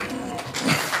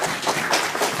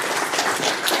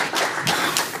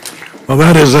Well,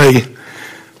 that is a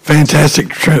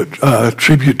fantastic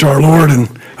tribute to our Lord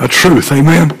and a truth.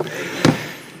 Amen.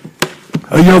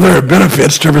 There are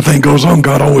benefits to everything goes on.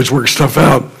 God always works stuff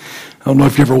out. I don't know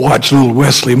if you ever watched little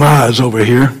Wesley Mize over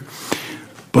here,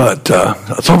 but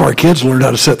some of our kids learned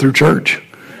how to sit through church.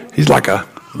 He's like a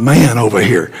man over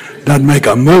here. Doesn't make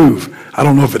a move. I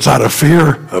don't know if it's out of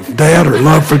fear of dad or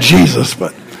love for Jesus,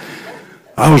 but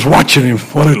I was watching him.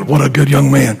 What a good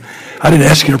young man. I didn't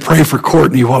ask you to pray for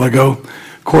Courtney a while ago.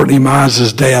 Courtney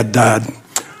Mize's dad died.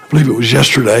 I believe it was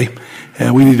yesterday,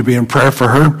 and we need to be in prayer for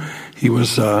her. He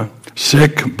was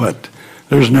sick, but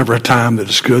there's never a time that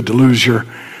it's good to lose your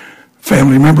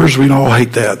family members. We all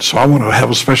hate that. So I want to have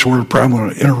a special word of prayer. I'm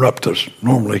going to interrupt this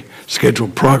normally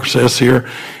scheduled process here,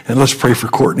 and let's pray for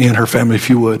Courtney and her family, if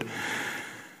you would.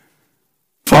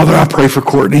 Father, I pray for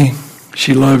Courtney.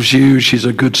 She loves you. She's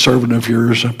a good servant of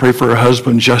yours. I pray for her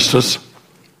husband, Justice.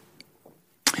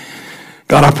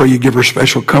 God, I pray you give her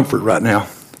special comfort right now.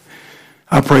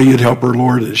 I pray you'd help her,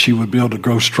 Lord, that she would be able to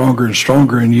grow stronger and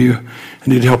stronger in you,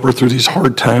 and you'd help her through these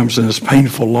hard times and this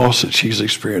painful loss that she's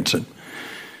experiencing.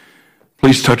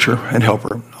 Please touch her and help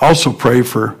her. Also pray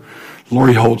for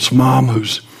Lori Holt's mom,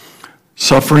 who's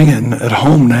suffering and at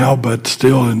home now, but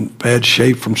still in bad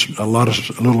shape from a lot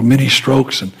of little mini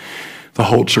strokes, and the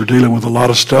Holts are dealing with a lot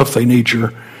of stuff. They need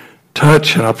your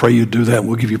touch, and I pray you do that, and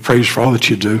we'll give you praise for all that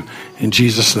you do. In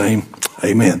Jesus' name,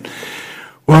 amen.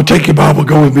 Well, take your Bible,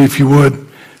 go with me, if you would,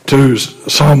 to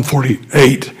Psalm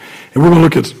 48, and we're going to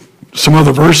look at some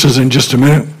other verses in just a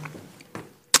minute,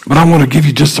 but I want to give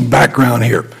you just some background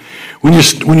here. When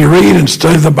you read and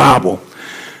study the Bible,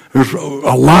 there's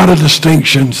a lot of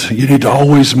distinctions you need to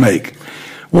always make.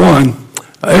 One,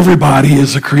 everybody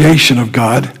is a creation of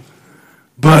God,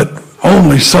 but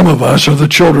only some of us are the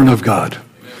children of God.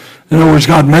 In other words,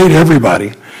 God made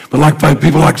everybody. But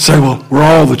people like to say, well, we're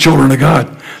all the children of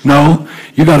God. No,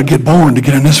 you got to get born to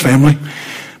get in this family.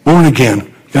 Born again.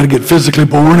 You got to get physically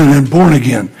born and then born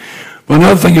again. But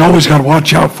another thing you always got to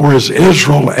watch out for is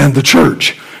Israel and the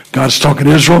church. God's talking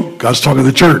to Israel, God's talking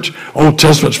to the church. Old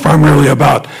Testament's primarily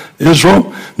about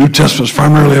Israel. New Testament's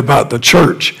primarily about the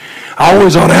church. I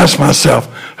always ought to ask myself,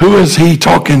 who is he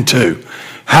talking to?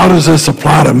 How does this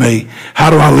apply to me? How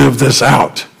do I live this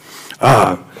out?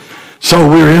 So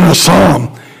we're in a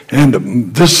psalm,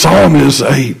 and this psalm is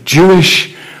a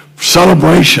Jewish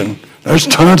celebration. There's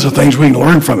tons of things we can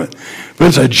learn from it, but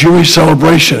it's a Jewish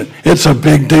celebration. It's a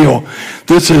big deal.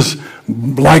 This is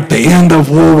like the end of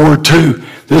World War II.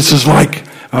 This is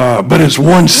but it's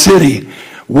one city,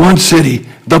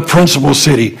 the principal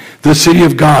city, the city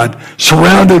of God,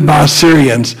 surrounded by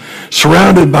Assyrians,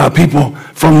 surrounded by people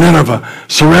from Nineveh,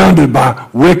 surrounded by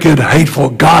wicked, hateful,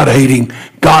 God-hating,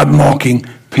 God-mocking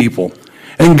people.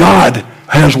 And God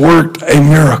has worked a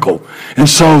miracle. And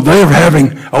so they're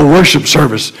having a worship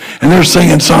service, and they're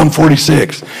singing Psalm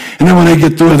 46. And then when they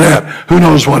get through that, who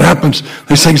knows what happens?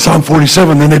 They sing Psalm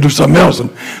 47, then they do something else, and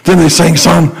then they sing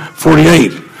Psalm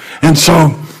 48. And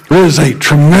so it is a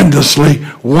tremendously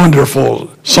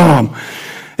wonderful psalm.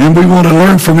 And we want to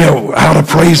learn from it how to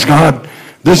praise God.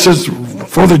 This is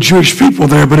for the Jewish people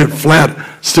there, but it flat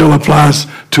still applies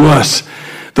to us.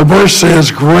 The verse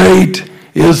says, great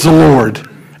is the Lord,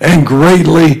 and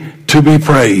greatly to be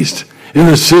praised in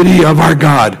the city of our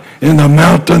God, in the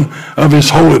mountain of his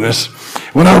holiness.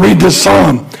 When I read this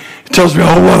psalm, it tells me a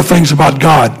whole lot of things about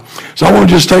God. So I want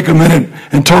to just take a minute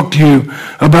and talk to you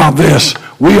about this.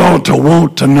 We ought to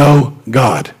want to know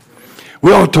God.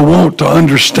 We ought to want to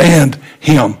understand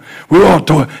him.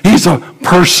 He's a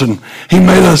person. He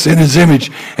made us in his image,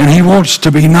 and he wants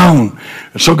to be known.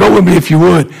 So go with me, if you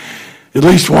would. At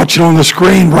least watch it on the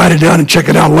screen, write it down, and check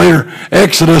it out later.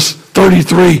 Exodus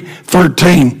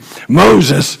 33:13.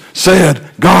 Moses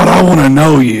said, God, I want to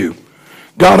know you.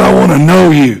 God, I want to know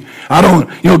you.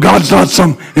 God's not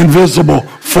some invisible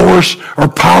force or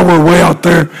power way out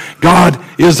there. God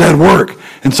is at work.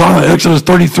 In Exodus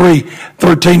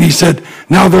 33:13, he said,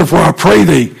 now therefore I pray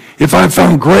thee, if I have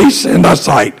found grace in thy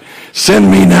sight, send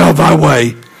me now thy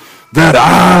way, that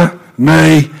I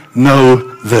may know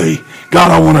thee.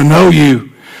 God, I want to know you,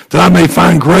 that I may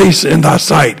find grace in thy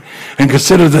sight, and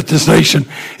consider that this nation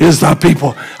is thy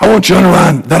people. I want you to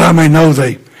underline, that I may know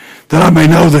thee, that I may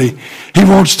know thee. He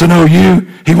wants to know you.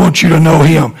 He wants you to know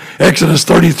him. Exodus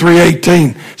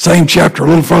 33:18, same chapter, a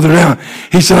little further down.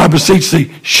 He said, I beseech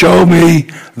thee, show me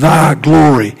thy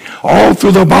glory. All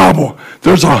through the Bible,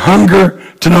 there's a hunger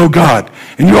to know God.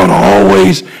 And you ought to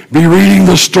always be reading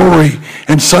the story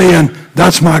and saying,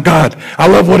 that's my God. I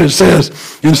love what it says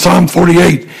in Psalm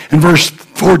 48 in verse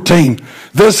 14.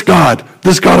 This God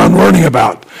I'm learning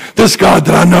about, this God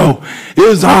that I know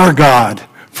is our God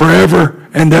forever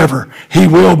and ever. He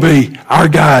will be our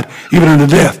guide, even unto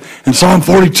death. In Psalm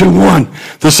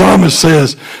 42:1, the psalmist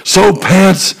says, so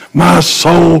pants my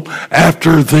soul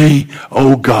after thee,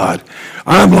 O God.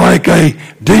 I'm like a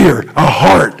deer, a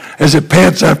hart, as it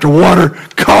pants after water.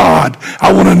 God,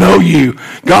 I want to know you.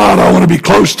 God, I want to be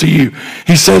close to you.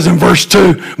 He says in verse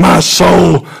 2, my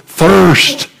soul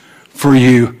thirsts for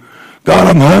you. God,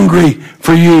 I'm hungry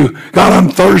for you. God, I'm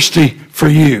thirsty for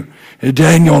you. In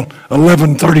Daniel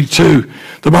 11:32,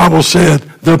 the Bible said,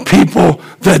 the people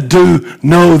that do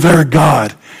know their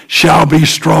God shall be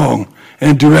strong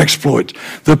and do exploits.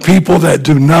 The people that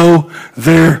do know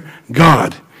their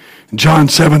God. John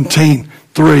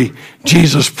 17:3,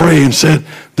 Jesus prayed and said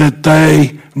that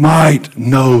they might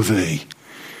know thee.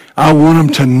 I want them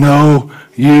to know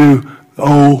you,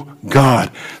 O God,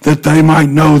 that they might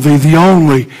know thee, the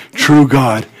only true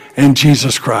God, and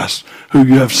Jesus Christ, who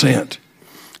you have sent.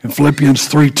 In Philippians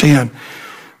 3:10,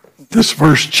 this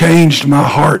verse changed my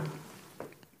heart.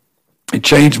 It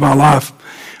changed my life.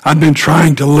 I've been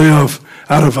trying to live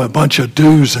out of a bunch of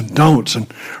do's and don'ts and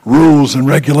rules and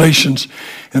regulations,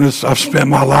 and I've spent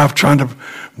my life trying to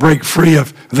break free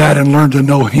of that and learn to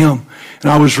know him. And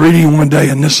I was reading one day,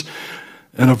 and a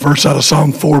verse out of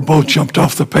Psalm 4 both jumped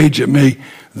off the page at me,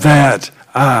 that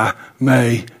I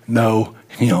may know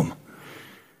him.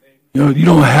 You know, you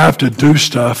don't have to do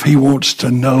stuff. He wants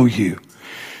to know you.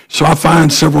 So I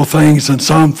find several things in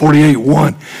Psalm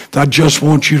 48:1 that I just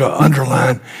want you to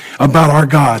underline about our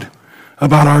God,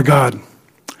 about our God.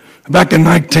 Back in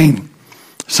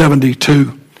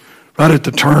 1972, right at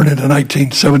the turn into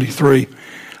 1973,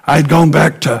 I had gone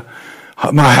back to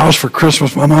my house for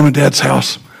Christmas, my mom and dad's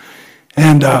house,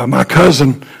 and my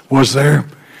cousin was there,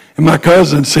 and my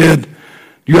cousin said,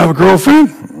 "Do you have a girlfriend?"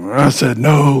 I said,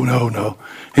 No.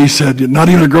 He said, "Not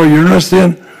even a girl you're interested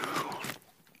in?"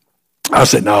 I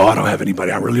said, "No, I don't have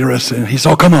anybody I'm really interested in." He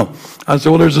said, "Oh, come on." I said,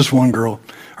 "Well, there's this one girl.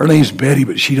 Her name's Betty,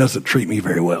 but she doesn't treat me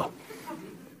very well."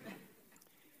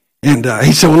 And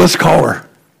he said, "Well, let's call her."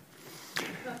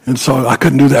 And so I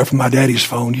couldn't do that from my daddy's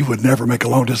phone. You would never make a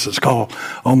long-distance call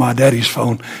on my daddy's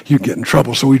phone. You'd get in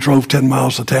trouble. So we drove 10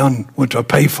 miles to town and went to a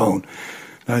pay phone.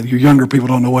 You younger people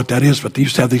don't know what that is, but they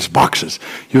used to have these boxes.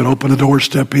 You would open the door,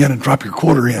 step in, and drop your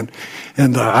quarter in.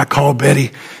 And I called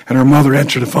Betty, and her mother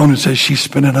answered the phone and says she's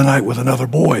spending the night with another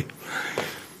boy.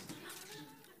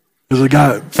 There's a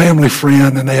guy, family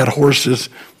friend, and they had horses,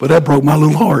 but that broke my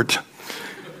little heart.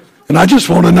 And I just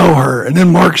want to know her. And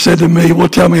then Mark said to me, "Well,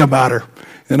 tell me about her."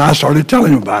 And I started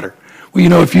telling him about her. Well, you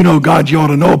know, if you know God, you ought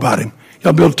to know about him. You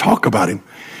ought to be able to talk about him.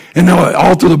 And now,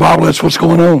 all through the Bible, that's what's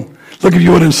going on. Look, if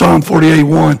you would, in Psalm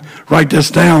 48:1, write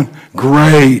this down.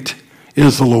 Great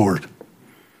is the Lord.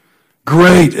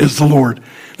 Great is the Lord.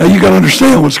 Now, you got to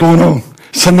understand what's going on.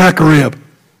 Sennacherib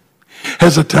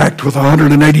has attacked with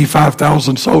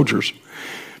 185,000 soldiers.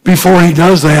 Before he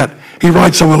does that, he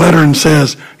writes them a letter and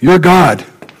says, "Your God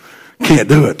can't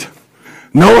do it.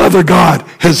 No other God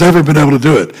has ever been able to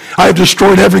do it. I have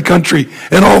destroyed every country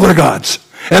and all their gods,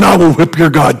 and I will whip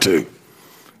your God too."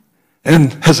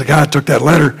 And Hezekiah took that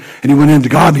letter and he went into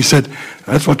God and he said,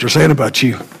 "That's what they're saying about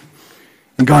you."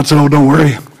 And God said, "Oh, don't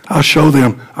worry. I'll show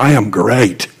them I am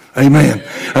great." Amen.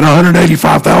 And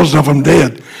 185,000 of them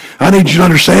dead. I need you to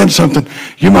understand something.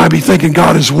 You might be thinking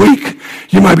God is weak.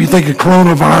 You might be thinking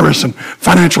coronavirus and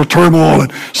financial turmoil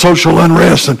and social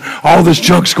unrest and all this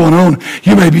junk's going on.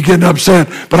 You may be getting upset,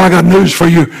 but I got news for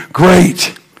you.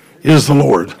 Great is the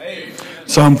Lord.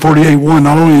 Psalm 48:1,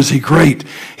 not only is he great,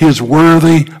 he is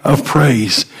worthy of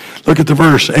praise. Look at the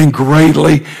verse, and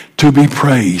greatly to be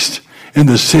praised in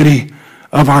the city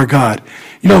of our God.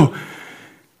 You know,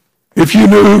 if you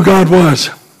knew who God was,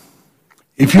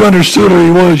 if you understood who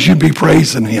he was, you'd be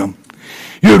praising him.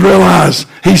 You'd realize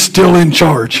he's still in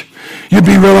charge. You'd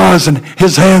be realizing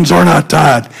his hands are not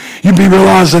tied. You'd be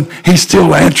realizing he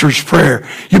still answers prayer.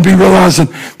 You'd be realizing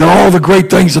that all the great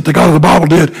things that the God of the Bible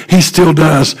did, he still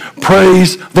does.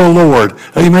 Praise the Lord.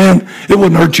 Amen? It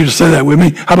wouldn't hurt you to say that with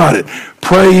me. How about it?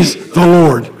 Praise the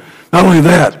Lord. Not only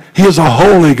that, he is a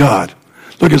holy God.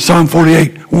 Look at Psalm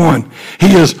 48:1.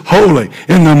 He is holy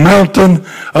in the mountain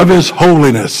of his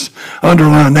holiness.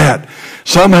 Underline that.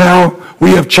 Somehow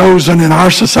we have chosen in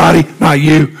our society, not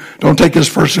you, don't take this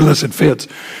personally unless it fits,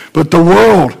 but the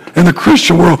world and the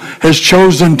Christian world has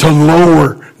chosen to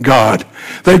lower God.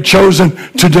 They've chosen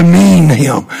to demean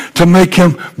him, to make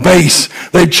him base.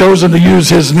 They've chosen to use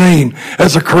his name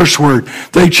as a curse word.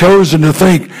 They've chosen to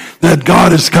think that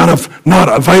God is kind of not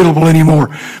available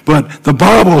anymore. But the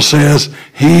Bible says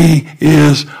he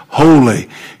is holy.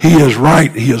 He is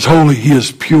right. He is holy. He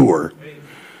is pure.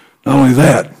 Not only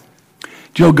that,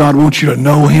 do you know God wants you to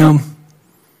know him?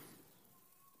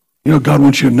 You know, God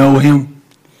wants you to know him.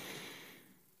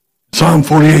 Psalm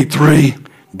 48:3,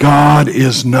 God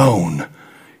is known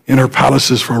in her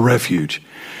palaces for refuge.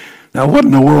 Now, what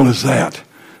in the world is that?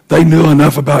 They knew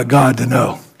enough about God to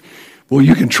know. Well,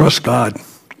 you can trust God.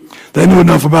 They knew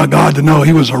enough about God to know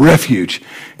he was a refuge.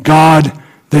 God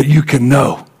that you can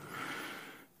know.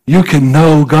 You can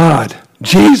know God.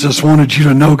 Jesus wanted you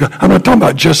to know God. I'm not talking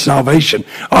about just salvation.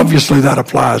 Obviously that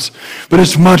applies. But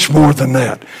it's much more than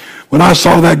that. When I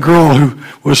saw that girl who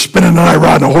was spending the night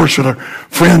riding a horse at her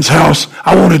friend's house,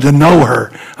 I wanted to know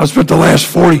her. I spent the last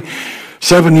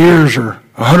 47 years or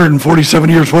 147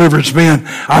 years, whatever it's been,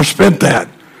 I've spent that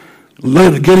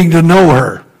getting to know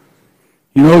her.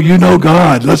 You know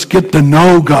God. Let's get to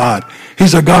know God.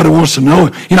 He's a God who wants to know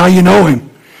him. You know how you know him?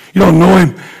 You don't know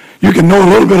him. You can know a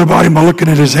little bit about him by looking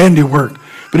at his handiwork.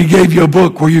 But he gave you a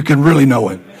book where you can really know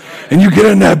him. And you get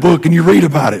in that book and you read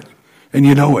about it and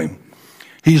you know him.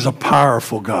 He's a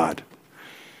powerful God.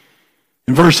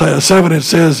 In verse 7 it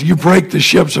says, you break the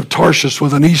ships of Tarshish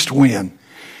with an east wind.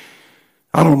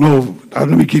 I don't know. Let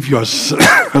me give you a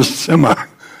semi-modern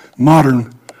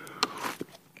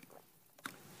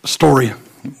story,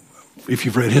 if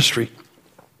you've read history.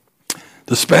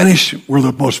 The Spanish were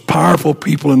the most powerful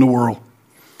people in the world.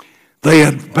 They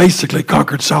had basically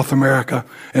conquered South America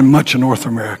and much of North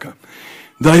America.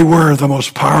 They were the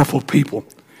most powerful people,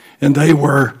 and they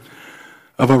were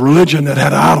of a religion that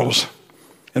had idols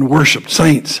and worshiped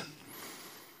saints.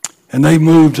 And they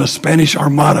moved a Spanish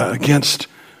armada against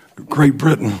Great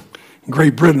Britain.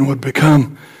 Great Britain would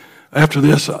become, after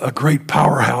this, a great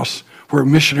powerhouse where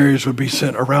missionaries would be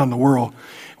sent around the world.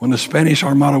 When the Spanish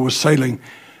armada was sailing,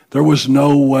 there was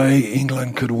no way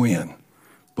England could win,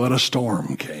 but a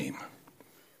storm came.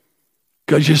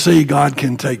 Because you see, God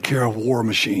can take care of war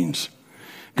machines.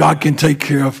 God can take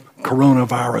care of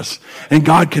coronavirus. And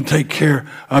God can take care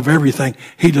of everything.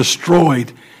 He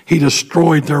destroyed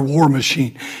their war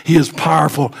machine. He is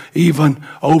powerful even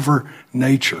over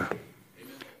nature.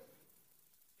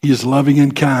 He is loving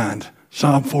and kind.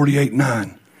 Psalm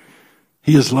 48:9.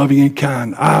 He is loving and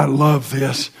kind. I love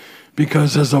this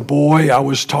because as a boy, I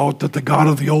was taught that the God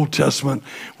of the Old Testament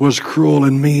was cruel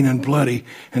and mean and bloody.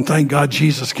 And thank God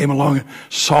Jesus came along and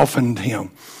softened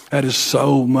him. That is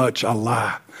so much a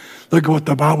lie. Look at what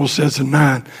the Bible says in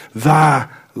 9. Thy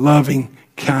loving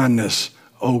kindness,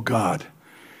 O God.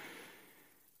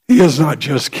 He is not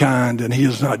just kind and he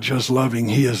is not just loving.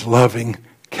 He is loving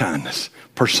kindness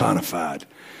personified.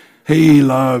 He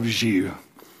loves you.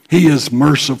 He is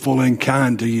merciful and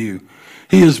kind to you.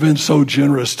 He has been so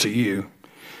generous to you.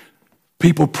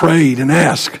 People prayed and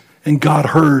asked, and God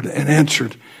heard and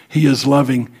answered. He is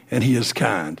loving and he is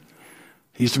kind.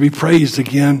 He's to be praised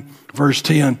again. Verse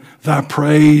 10, thy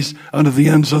praise unto the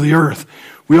ends of the earth.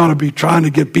 We ought to be trying to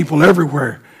get people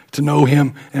everywhere to know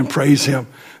him and praise him.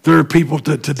 There are people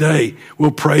that today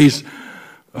will praise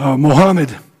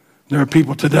Muhammad. There are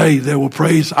people today that will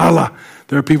praise Allah.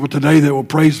 There are people today that will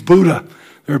praise Buddha.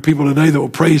 There are people today that will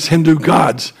praise Hindu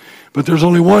gods. But there's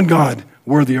only one God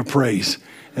worthy of praise.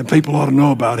 And people ought to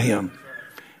know about him.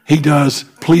 He does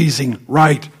pleasing,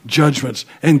 right judgments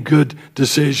and good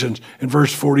decisions. In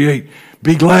verse 48,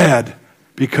 be glad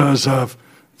because of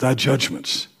thy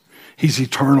judgments. He's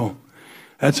eternal.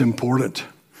 That's important.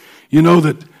 You know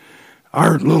that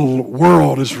our little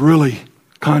world is really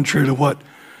contrary to what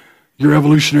your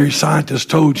evolutionary scientist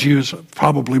told you is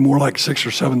probably more like 6,000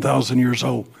 or 7,000 years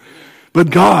old. But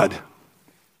God,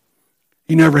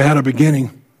 he never had a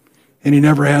beginning and he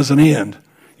never has an end.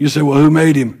 You say, well, who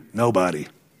made him? Nobody.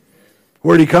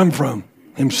 Where'd he come from?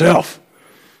 Himself.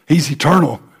 He's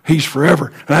eternal. He's forever.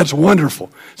 And that's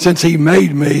wonderful. Since he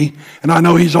made me, and I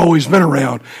know he's always been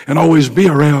around and always be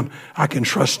around, I can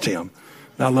trust him.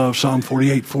 And I love Psalm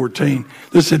 48:14.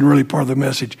 This isn't really part of the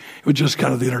message. It was just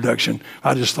kind of the introduction.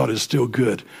 I just thought it's still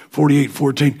good.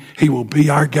 48:14, he will be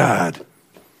our guide,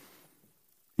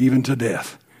 even to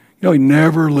death. You know, he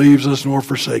never leaves us nor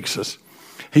forsakes us.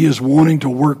 He is wanting to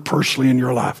work personally in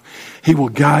your life. He will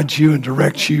guide you and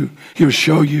direct you. He'll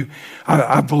show you.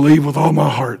 I believe with all my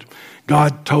heart.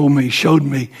 God told me, showed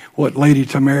me what lady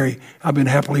to marry. I've been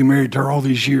happily married to her all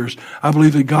these years. I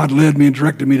believe that God led me and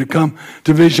directed me to come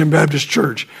to Vision Baptist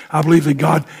Church. I believe that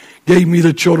God gave me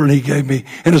the children he gave me.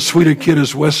 And as sweet a kid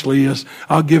as Wesley is,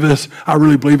 I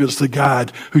really believe it's the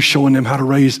guide who's showing them how to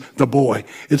raise the boy.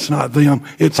 It's not them.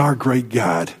 It's our great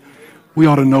God. We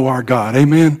ought to know our God.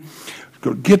 Amen.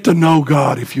 Get to know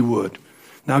God if you would.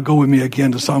 Now go with me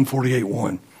again to Psalm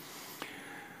 48:1.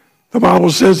 The Bible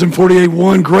says in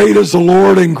 48:1, great is the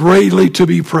Lord and greatly to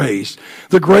be praised.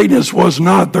 The greatness was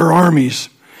not their armies.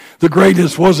 The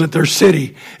greatness wasn't their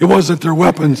city. It wasn't their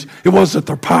weapons. It wasn't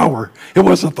their power. It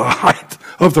wasn't the height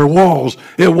of their walls.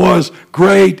 It was,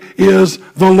 great is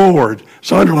the Lord.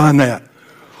 So underline that.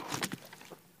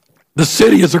 The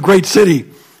city is a great city,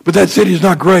 but that city is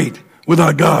not great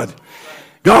without God.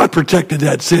 God protected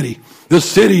that city, the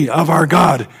city of our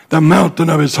God, the mountain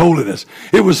of his holiness.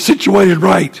 It was situated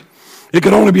right. It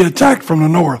could only be attacked from the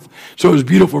north, so it was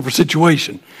beautiful for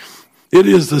situation. It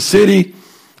is the city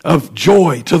of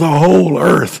joy to the whole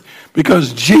earth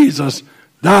because Jesus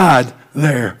died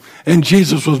there, and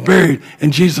Jesus was buried,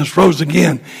 and Jesus rose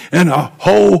again, and a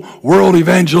whole world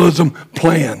evangelism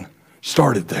plan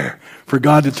started there for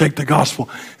God to take the gospel.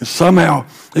 And somehow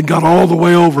it got all the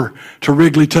way over to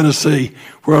Wrigley, Tennessee,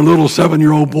 where a little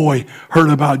 7-year-old boy heard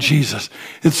about Jesus.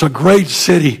 It's a great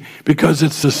city because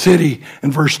it's the city,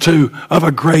 in verse 2, of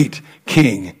a great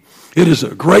king. It is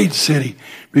a great city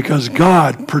because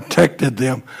God protected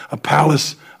them, a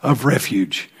palace of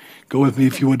refuge. Go with me,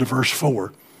 if you would, to verse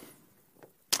 4.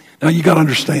 Now you got to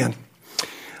understand,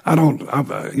 I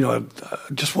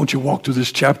just want you to walk through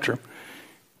this chapter.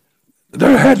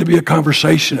 There had to be a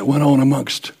conversation that went on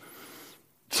amongst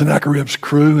Sennacherib's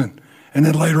crew and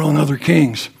then later on other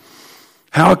kings.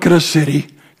 How could a city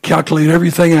calculate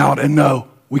everything out and know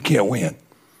we can't win?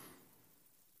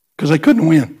 Because they couldn't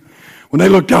win. When they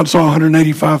looked out and saw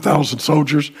 185,000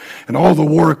 soldiers and all the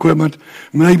war equipment,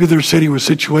 maybe their city was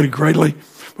situated greatly,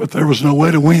 but there was no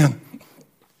way to win.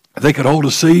 They could hold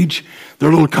a siege.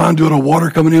 Their little conduit of water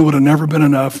coming in would have never been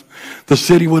enough. The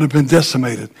city would have been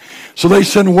decimated. So they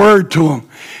send word to them.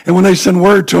 And when they send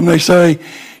word to them, they say,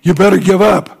 you better give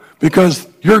up because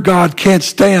your God can't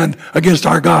stand against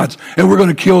our gods. And we're going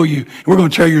to kill you. We're going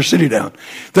to tear your city down.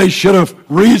 They should have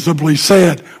reasonably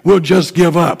said, we'll just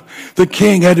give up. The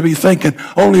king had to be thinking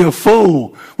only a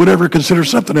fool would ever consider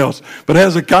something else. But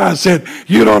Hezekiah said,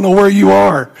 you don't know where you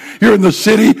are. You're in the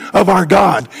city of our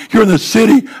God. You're in the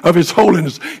city of his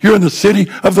holiness. You're in the city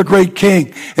of the great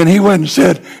king. And he went and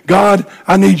said, God,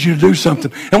 I need you to do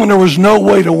something. And when there was no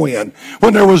way to win,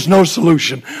 when there was no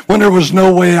solution, when there was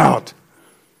no way out,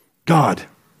 God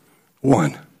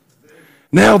won.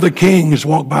 Now the kings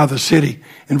walk by the city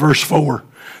in verse 4.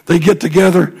 They get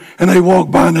together and they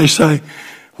walk by and they say,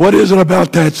 what is it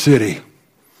about that city?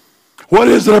 What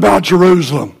is it about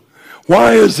Jerusalem?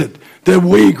 Why is it that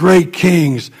we great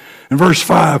kings, in verse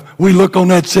 5, we look on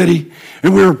that city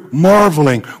and we're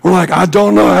marveling. We're like, I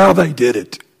don't know how they did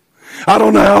it. I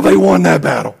don't know how they won that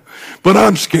battle. But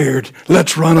I'm scared.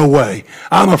 Let's run away.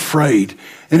 I'm afraid.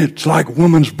 And it's like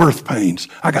woman's birth pains.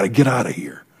 I got to get out of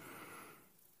here.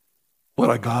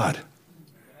 What a God.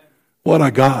 What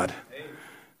a God.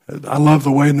 I love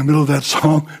the way in the middle of that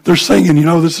song, they're singing,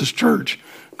 this is church,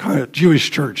 kind of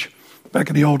Jewish church back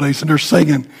in the old days, and they're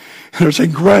singing,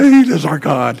 great is our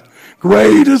God.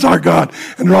 Great is our God.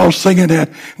 And they're all singing that.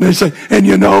 And they say,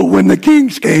 and when the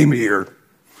kings came here,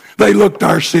 they looked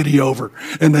our city over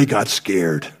and they got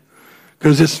scared.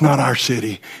 Because it's not our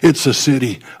city. It's the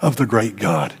city of the great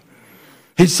God.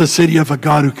 It's the city of a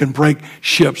God who can break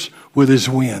ships with his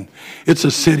wind. It's a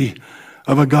city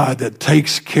of a God that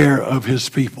takes care of his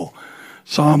people.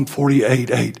 Psalm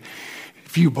 48:8.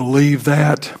 If you believe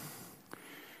that,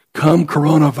 come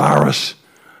coronavirus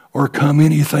or come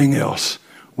anything else,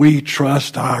 we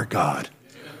trust our God.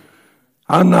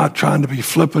 I'm not trying to be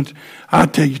flippant. I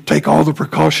tell you, take all the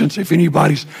precautions. If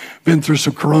anybody's been through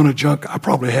some corona junk, I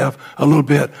probably have a little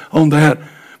bit on that.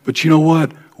 But you know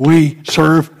what? We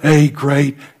serve a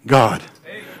great God.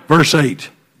 Verse 8,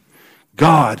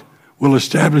 God will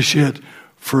establish it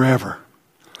forever.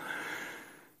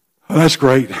 Well, that's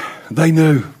great. They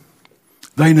knew.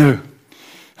 They knew.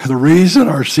 The reason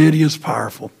our city is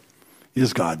powerful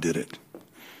is God did it.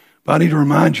 But I need to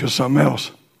remind you of something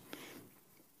else.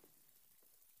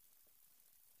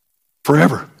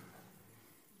 Forever.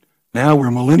 Now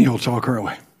we're millennial talk, aren't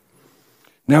we?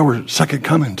 Now we're second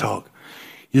coming talk.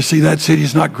 You see, that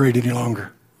city's not great any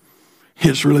longer.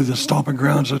 It's really the stomping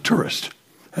grounds of tourists.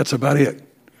 That's about it.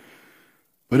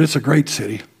 But it's a great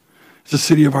city. It's the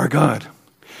city of our God.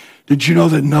 Did you know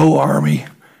that no army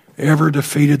ever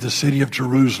defeated the city of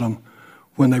Jerusalem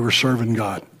when they were serving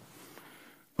God?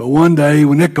 But one day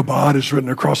when Ichabod is written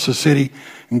across the city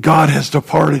and God has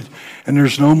departed and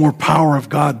there's no more power of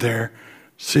God there,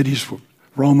 cities,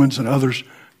 Romans and others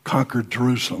conquered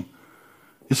Jerusalem.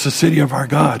 It's the city of our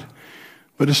God,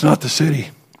 but it's not the city.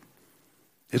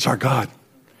 It's our God.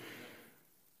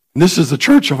 And this is the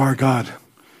church of our God.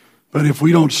 But if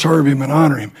we don't serve him and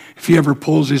honor him, if he ever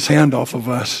pulls his hand off of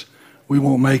us, we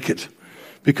won't make it.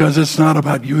 Because it's not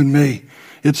about you and me.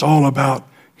 It's all about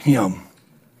him.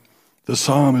 The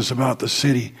psalm is about the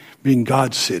city being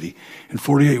God's city. In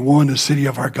 48:1, the city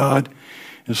of our God.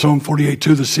 In Psalm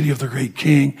 48:2, the city of the great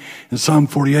King. In Psalm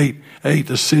 48:8,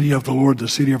 the city of the Lord, the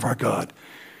city of our God.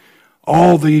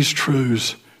 All these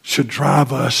truths should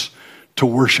drive us to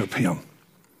worship him.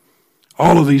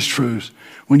 All of these truths.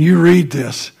 When you read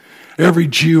this, every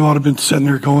Jew ought to have been sitting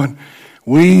there going,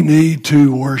 we need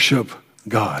to worship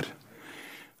God.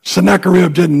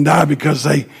 Sennacherib didn't die because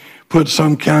they put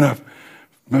some kind of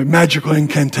magical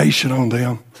incantation on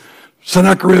them.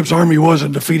 Sennacherib's army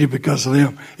wasn't defeated because of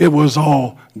them. It was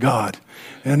all God.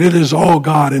 And it is all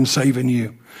God in saving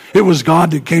you. It was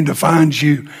God that came to find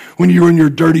you when you were in your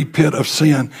dirty pit of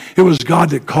sin. It was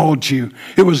God that called you.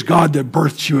 It was God that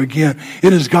birthed you again.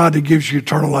 It is God that gives you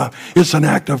eternal life. It's an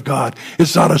act of God.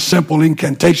 It's not a simple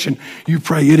incantation you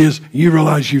pray. It is you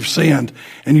realize you've sinned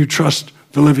and you trust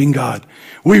the living God.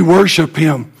 We worship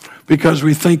him because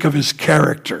we think of his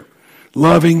character,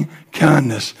 loving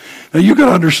kindness. Now you got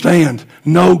to understand,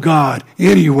 no God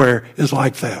anywhere is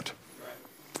like that.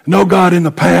 No God in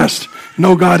the past,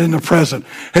 no God in the present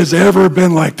has ever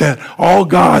been like that. All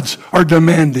gods are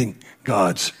demanding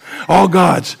gods. All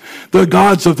gods. The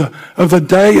gods of the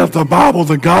day of the Bible,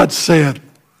 the gods said,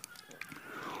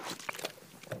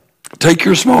 take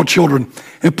your small children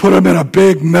and put them in a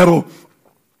big metal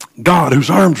god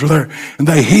whose arms were there, and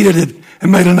they heated it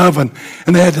and made an oven,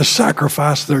 and they had to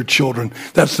sacrifice their children.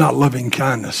 That's not loving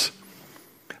kindness.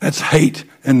 That's hate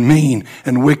and mean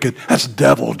and wicked. That's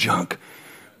devil junk.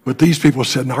 But these people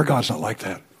said, no, our God's not like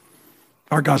that.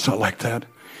 Our God's not like that.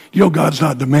 You know, God's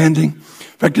not demanding. In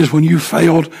fact, is when you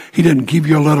failed, he didn't give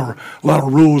you a lot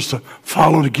of rules to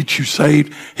follow to get you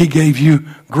saved. He gave you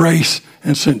grace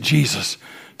and sent Jesus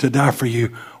to die for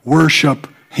you. Worship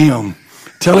him.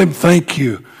 Tell him thank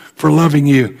you for loving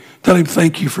you. Tell him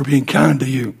thank you for being kind to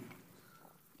you.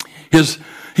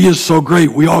 He is so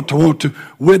great. We ought to want to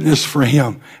witness for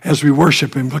him as we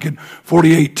worship him. Look at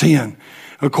 48:10.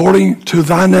 According to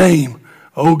thy name,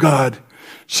 O God,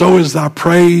 so is thy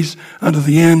praise unto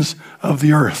the ends of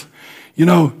the earth. You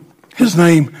know, his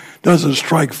name doesn't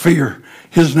strike fear.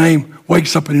 His name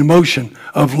wakes up an emotion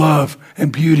of love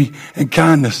and beauty and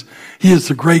kindness. He is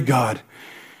the great God.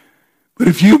 But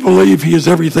if you believe he is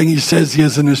everything he says he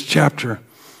is in this chapter,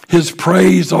 his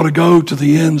praise ought to go to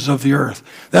the ends of the earth.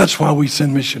 That's why we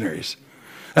send missionaries.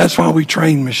 That's why we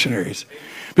train missionaries.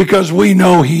 Because we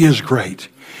know he is great.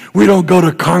 We don't go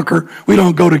to conquer. We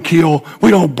don't go to kill. We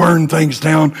don't burn things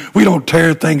down. We don't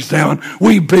tear things down.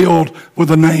 We build with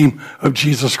the name of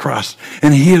Jesus Christ.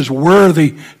 And he is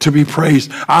worthy to be praised.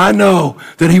 I know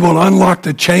that he will unlock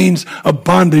the chains of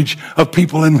bondage of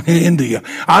people in India.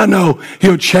 I know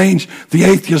he'll change the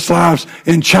atheist lives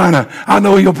in China. I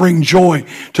know he'll bring joy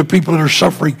to people that are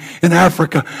suffering in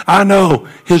Africa. I know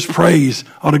his praise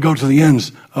ought to go to the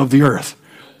ends of the earth.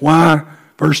 Why?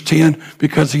 Verse 10,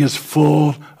 because he is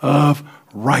full of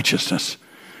righteousness.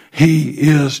 He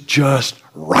is just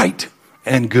right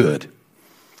and good.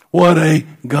 What a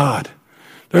God.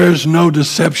 There is no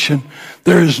deception.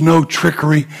 There is no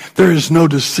trickery. There is no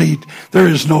deceit. There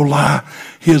is no lie.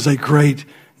 He is a great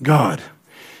God.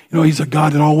 You know, he's a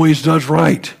God that always does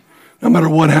right. No matter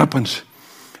what happens.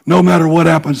 No matter what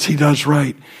happens, he does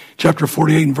right. Chapter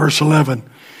 48 and verse 11.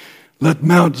 Let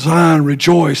Mount Zion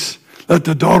rejoice. Let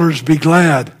the daughters be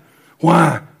glad.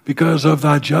 Why? Because of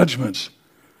thy judgments.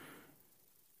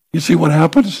 You see what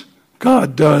happens?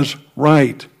 God does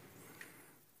right.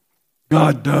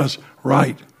 God does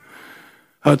right.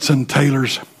 Hudson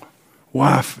Taylor's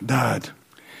wife died.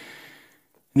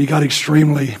 And he got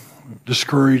extremely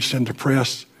discouraged and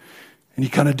depressed. And he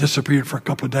kind of disappeared for a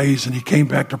couple of days. And he came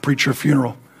back to preach her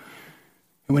funeral.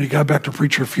 And when he got back to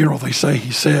preach her funeral, he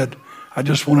said, I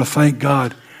just want to thank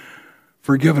God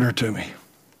for giving her to me.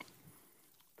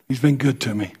 He's been good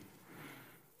to me.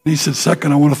 And he said,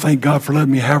 second, I want to thank God for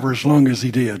letting me have her as long as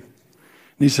he did. And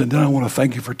he said, then I want to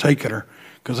thank you for taking her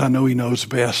because I know he knows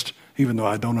best, even though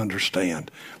I don't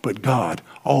understand. But God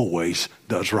always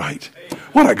does right.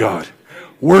 What a God.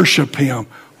 Worship him.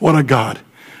 What a God.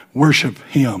 Worship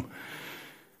him.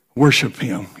 Worship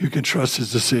him. You can trust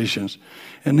his decisions.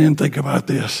 And then think about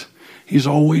this. He's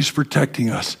always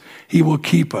protecting us. He will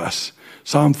keep us.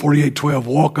 Psalm 48:12,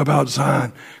 walk about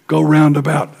Zion, go round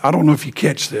about. I don't know if you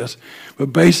catch this,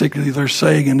 but basically they're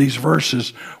saying in these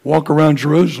verses, walk around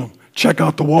Jerusalem, check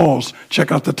out the walls,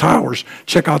 check out the towers,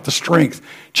 check out the strength,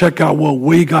 check out what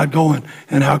we got going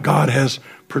and how God has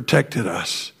protected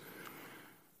us.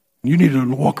 You need to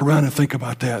walk around and think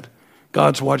about that.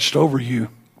 God's watched over you.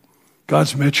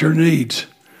 God's met your needs,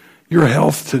 your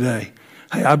health today.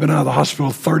 Hey, I've been out of the hospital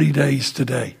 30 days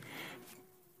today.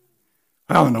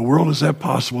 How in the world is that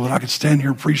possible that I could stand here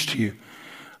and preach to you?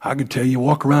 I can tell you,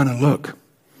 walk around and look.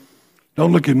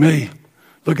 Don't look at me.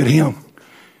 Look at him.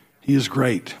 He is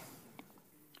great.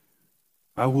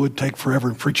 I would take forever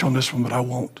and preach on this one, but I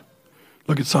won't.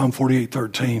 Look at Psalm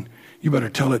 48:13. You better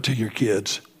tell it to your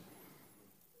kids.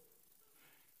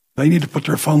 They need to put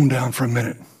their phone down for a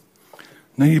minute.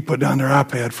 They need to put down their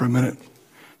iPad for a minute.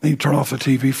 They need to turn off the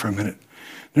TV for a minute.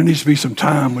 There needs to be some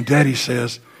time when Daddy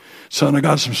says, son, I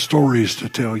got some stories to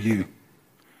tell you.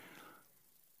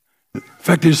 In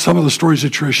fact, there's some of the stories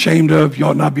that you're ashamed of, you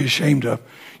ought not be ashamed of.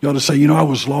 You ought to say, I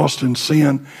was lost in sin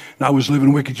and I was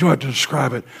living wicked. You don't have to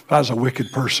describe it, but I was a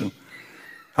wicked person.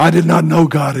 I did not know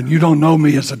God, and you don't know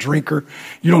me as a drinker.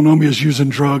 You don't know me as using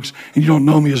drugs, and you don't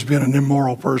know me as being an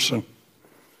immoral person.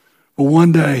 But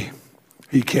one day,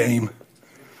 he came,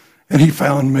 and he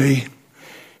found me,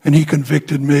 and he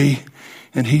convicted me,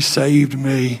 and he saved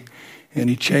me, and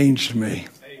he changed me.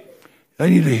 They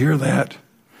need to hear that.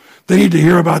 They need to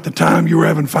hear about the time you were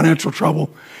having financial trouble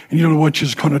and you don't know what you're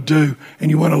going to do. And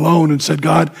you went alone and said,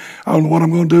 God, I don't know what I'm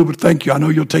going to do, but thank you. I know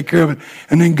you'll take care of it.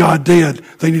 And then God did.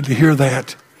 They need to hear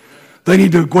that. They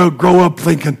need to grow up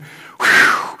thinking,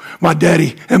 my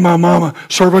daddy and my mama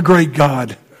serve a great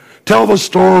God. Tell the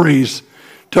stories.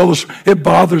 It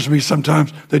bothers me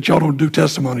sometimes that y'all don't do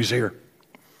testimonies here.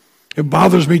 It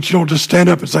bothers me that you don't just stand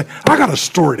up and say, I got a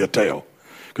story to tell.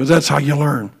 Because that's how you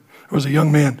learn. There was a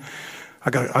young man,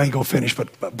 I ain't going to finish,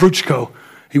 but Bruchko,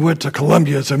 he went to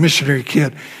Colombia as a missionary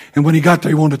kid. And when he got there,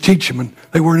 he wanted to teach him. And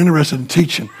they weren't interested in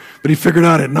teaching. But he figured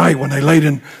out at night when they laid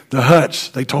in the huts,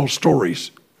 they told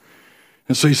stories.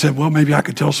 And so he said, well, maybe I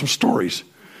could tell some stories.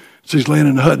 So he's laying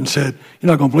in the hut and said,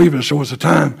 you're not going to believe this. There was a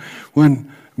time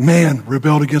when man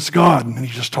rebelled against God. And he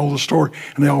just told the story.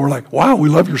 And they all were like, wow, we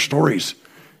love your stories.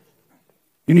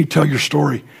 You need to tell your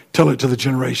story. Tell it to the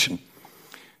generation.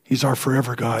 He's our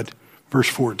forever God. Verse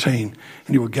 14.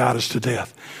 And he will guide us to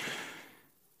death.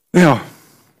 Now,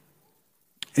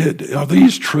 are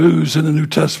these truths in the New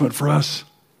Testament for us?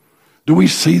 Do we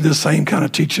see the same kind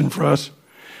of teaching for us?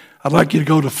 I'd like you to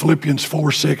go to Philippians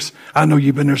 4:6. I know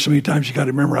you've been there so many times you got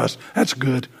it memorized. That's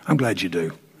good. I'm glad you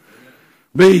do.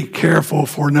 Be careful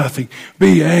for nothing.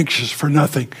 Be anxious for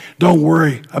nothing. Don't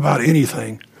worry about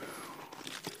anything.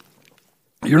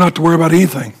 You're not to worry about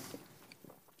anything.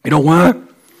 You know why?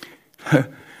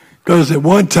 Because at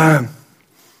one time,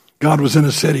 God was in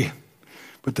a city,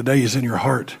 but today he's in your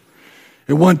heart.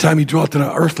 At one time, he dwelt in an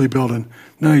earthly building.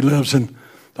 Now he lives in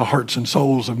the hearts and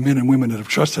souls of men and women that have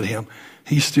trusted him.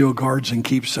 He still guards and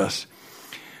keeps us.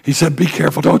 He said, be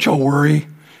careful. Don't y'all worry.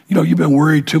 You've been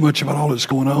worried too much about all that's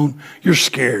going on. You're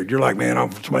scared. You're like, man,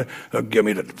 somebody give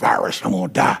me the virus. I'm going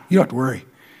to die. You don't have to worry.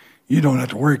 You don't have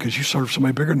to worry because you serve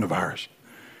somebody bigger than the virus.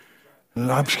 And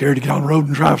I'm scared to get on the road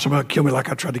and drive. Somebody will kill me like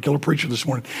I tried to kill a preacher this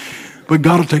morning. But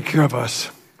God will take care of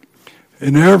us.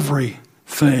 In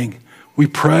everything, we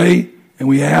pray and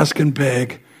we ask and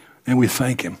beg and we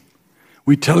thank him.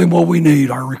 We tell him what we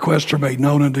need. Our requests are made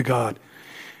known unto God.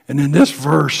 And then this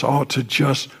verse ought to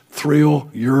just thrill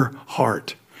your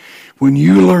heart. When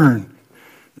you learn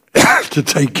to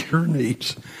take your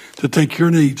needs,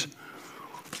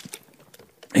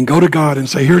 and go to God and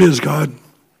say, here it is, God.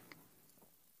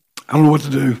 I don't know what to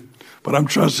do, but I'm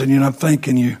trusting you and I'm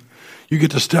thanking you. You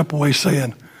get to step away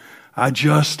saying, I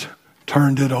just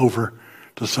turned it over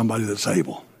to somebody that's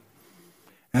able.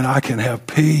 And I can have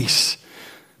peace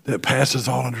that passes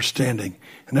all understanding.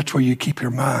 And that's where you keep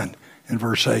your mind in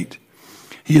verse 8.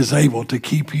 He is able to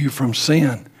keep you from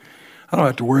sin. I don't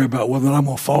have to worry about whether I'm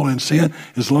going to fall in sin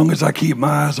as long as I keep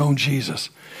my eyes on Jesus.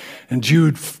 And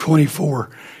Jude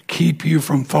 24, keep you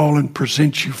from falling,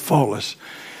 present you faultless.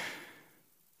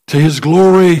 To his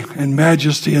glory and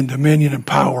majesty and dominion and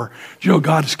power.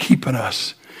 God is keeping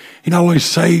us. He not only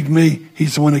saved me,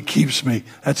 he's the one that keeps me.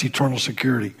 That's eternal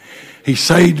security. He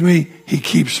saved me, he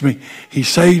keeps me. He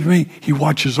saved me, he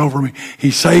watches over me.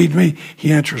 He saved me,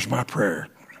 he answers my prayer.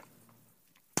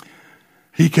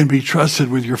 He can be trusted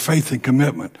with your faith and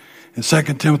commitment. In 2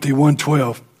 Timothy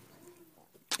 1:12,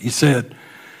 he said,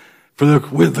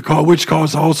 with the call, which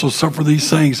cause also suffer these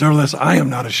things, nevertheless I am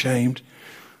not ashamed.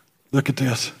 Look at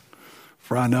this.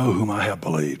 For I know whom I have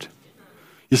believed.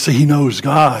 You see, he knows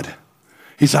God.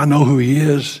 He said, I know who he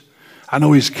is. I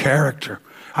know his character.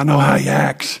 I know how he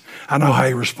acts. I know how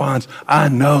he responds. I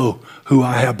know who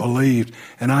I have believed.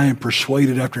 And I am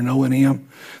persuaded after knowing him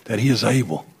that he is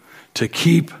able to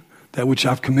keep that which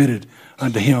I've committed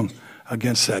unto him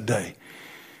against that day.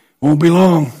 Won't be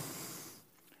long.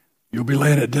 You'll be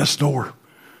laying at death's door.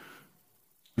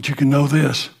 But you can know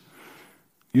this.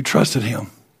 You trusted him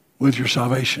with your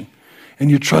salvation. And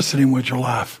you trusted him with your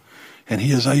life. And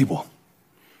he is able.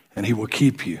 and he will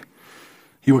keep you.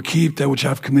 He will keep that which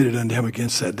I've committed unto him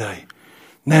against that day.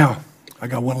 Now, I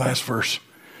got one last verse.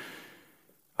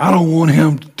 I don't want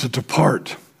him to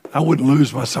depart. I wouldn't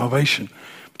lose my salvation,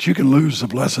 but you can lose the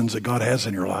blessings that God has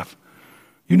in your life.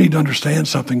 You need to understand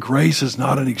something. Grace is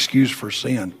not an excuse for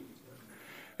sin.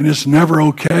 And it's never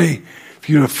okay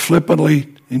for you to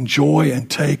flippantly enjoy and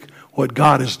take what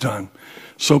God has done.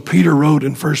 So Peter wrote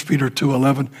in 1 Peter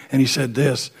 2:11, and he said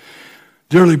this,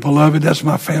 "Dearly beloved," that's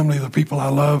my family, the people I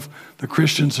love, the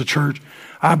Christians, the church,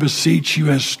 "I beseech you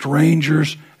as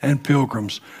strangers and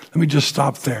pilgrims." Let me just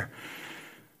stop there.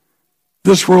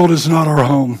 This world is not our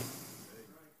home.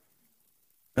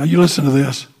 Now you listen to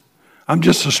this. I'm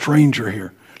just a stranger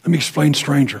here. Let me explain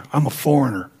stranger. I'm a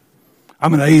foreigner.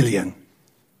 I'm an alien.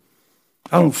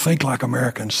 I don't think like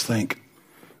Americans think.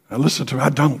 Now listen to me, I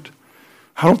don't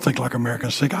think like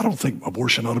Americans think. I don't think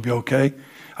abortion ought to be okay.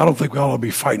 I don't think we ought to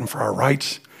be fighting for our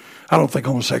rights. I don't think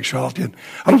homosexuality,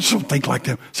 I don't think like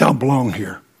them. See, I don't belong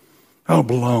here. I don't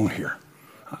belong here.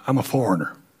 I'm a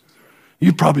foreigner.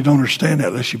 You probably don't understand that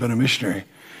unless you've been a missionary.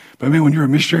 But man, when you're a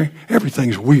missionary,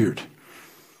 everything's weird.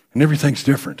 And everything's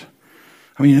different.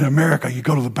 I mean, in America, you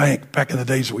go to the bank, back in the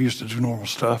days that we used to do normal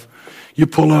stuff, you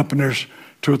pull up and there's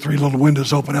 2 or 3 little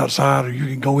windows open outside, or you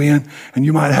can go in and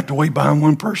you might have to wait behind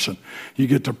one person. You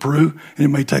get to Peru and it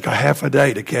may take a half a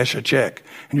day to cash a check.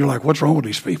 And you're like, what's wrong with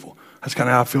these people? That's kind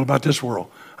of how I feel about this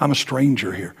world. I'm a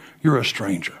stranger here. You're a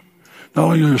stranger. Not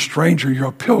only are you a stranger, you're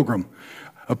a pilgrim.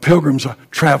 A pilgrim's a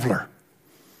traveler.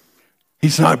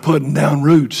 He's not putting down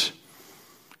roots.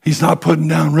 He's not putting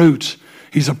down roots.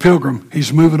 He's a pilgrim.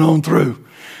 He's moving on through.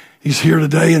 He's here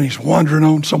today and he's wandering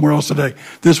on somewhere else today.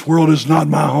 This world is not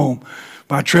my home.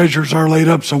 My treasures are laid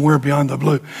up somewhere beyond the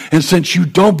blue. And since you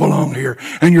don't belong here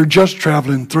and you're just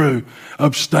traveling through,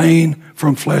 abstain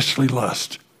from fleshly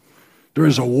lust. There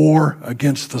is a war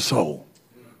against the soul.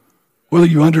 Whether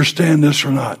you understand this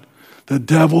or not, the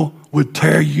devil would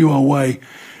tear you away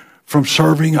from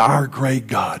serving our great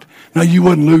God. Now, you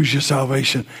wouldn't lose your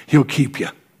salvation. He'll keep you.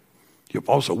 He'll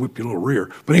also whip your little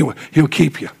rear. But anyway, he'll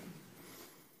keep you.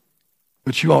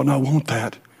 But you ought not want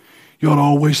that. You ought to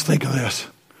always think of this.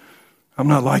 I'm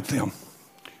not like them.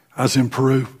 I was in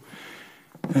Peru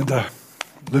and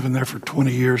living there for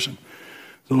 20 years and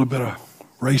a little bit of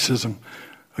racism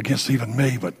against even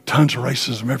me, but tons of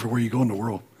racism everywhere you go in the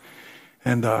world.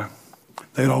 And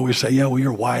they'd always say, yeah, well,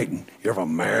 you're white and you're from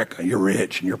America, you're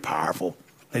rich and you're powerful.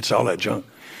 They'd say all that junk.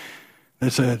 They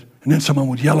said, and then someone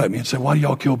would yell at me and say, why do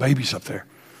y'all kill babies up there?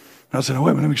 And I said, oh,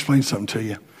 wait a minute, let me explain something to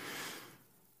you.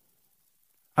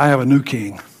 I have a new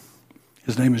king.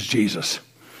 His name is Jesus.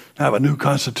 I have a new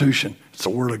constitution. It's the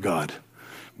Word of God.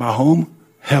 My home,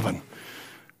 heaven.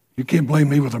 You can't blame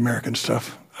me with American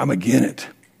stuff. I'm against it.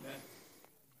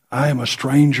 I am a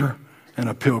stranger and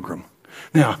a pilgrim.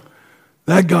 Now,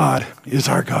 that God is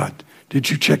our God. Did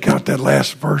you check out that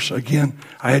last verse again?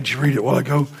 I had you read it a while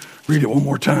ago. Read it one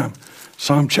more time.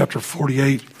 Psalm chapter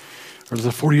 48, or the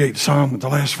 48th Psalm, the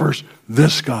last verse.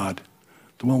 This God,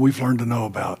 the one we've learned to know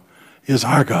about, is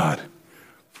our God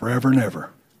forever and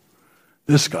ever.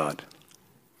 This God.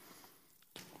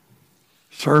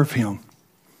 Serve him.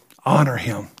 Honor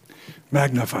him.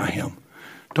 Magnify him.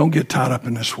 Don't get tied up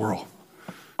in this world.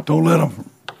 Don't let them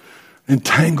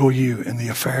entangle you in the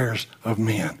affairs of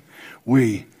men.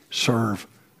 We serve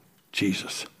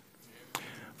Jesus.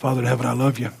 Father in heaven, I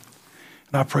love you.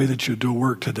 And I pray that you'd do a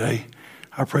work today.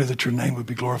 I pray that your name would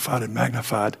be glorified and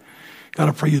magnified. God,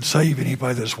 I pray you'd save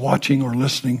anybody that's watching or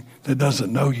listening that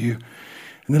doesn't know you.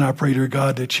 And then I pray, dear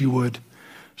God, that you would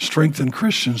strengthen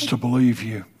Christians to believe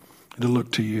you and to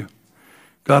look to you.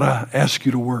 God, I ask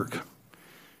you to work.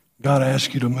 God, I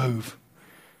ask you to move.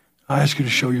 I ask you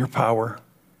to show your power.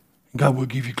 God will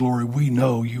give you glory. We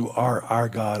know you are our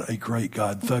God, a great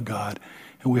God, the God,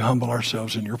 and we humble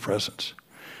ourselves in your presence.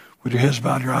 With your heads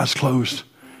bowed, your eyes closed,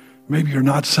 maybe you're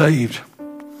not saved.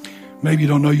 Maybe you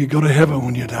don't know you go to heaven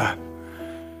when you die.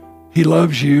 He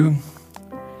loves you.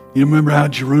 You remember how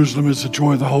Jerusalem is the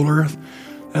joy of the whole earth?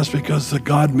 That's because the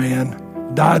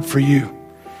God-man died for you.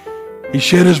 He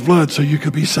shed his blood so you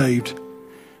could be saved.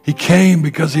 He came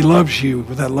because he loves you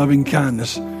with that loving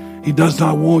kindness. He does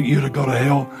not want you to go to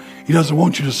hell. He doesn't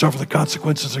want you to suffer the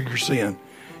consequences of your sin.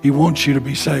 He wants you to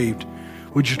be saved.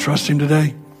 Would you trust him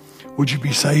today? Would you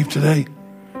be saved today?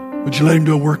 Would you let him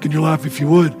do a work in your life? If you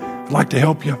would, I'd like to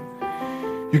help you.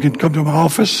 You can come to my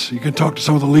office. You can talk to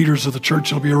some of the leaders of the church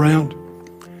that'll be around.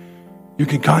 You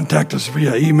can contact us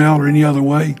via email or any other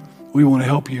way. We want to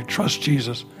help you trust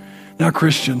Jesus. Now,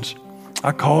 Christians,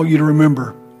 I call you to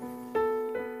remember,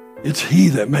 it's he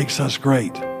that makes us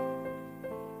great.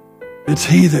 It's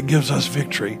he that gives us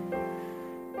victory.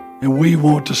 And we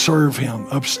want to serve him.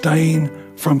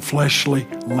 Abstain from fleshly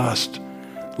lust.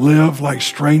 Live like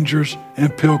strangers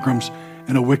and pilgrims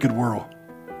in a wicked world.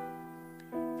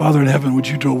 Father in heaven, would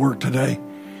you do a work today?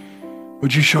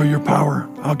 Would you show your power?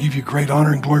 I'll give you great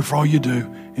honor and glory for all you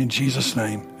do. In Jesus'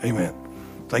 name, amen.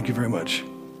 Thank you very much.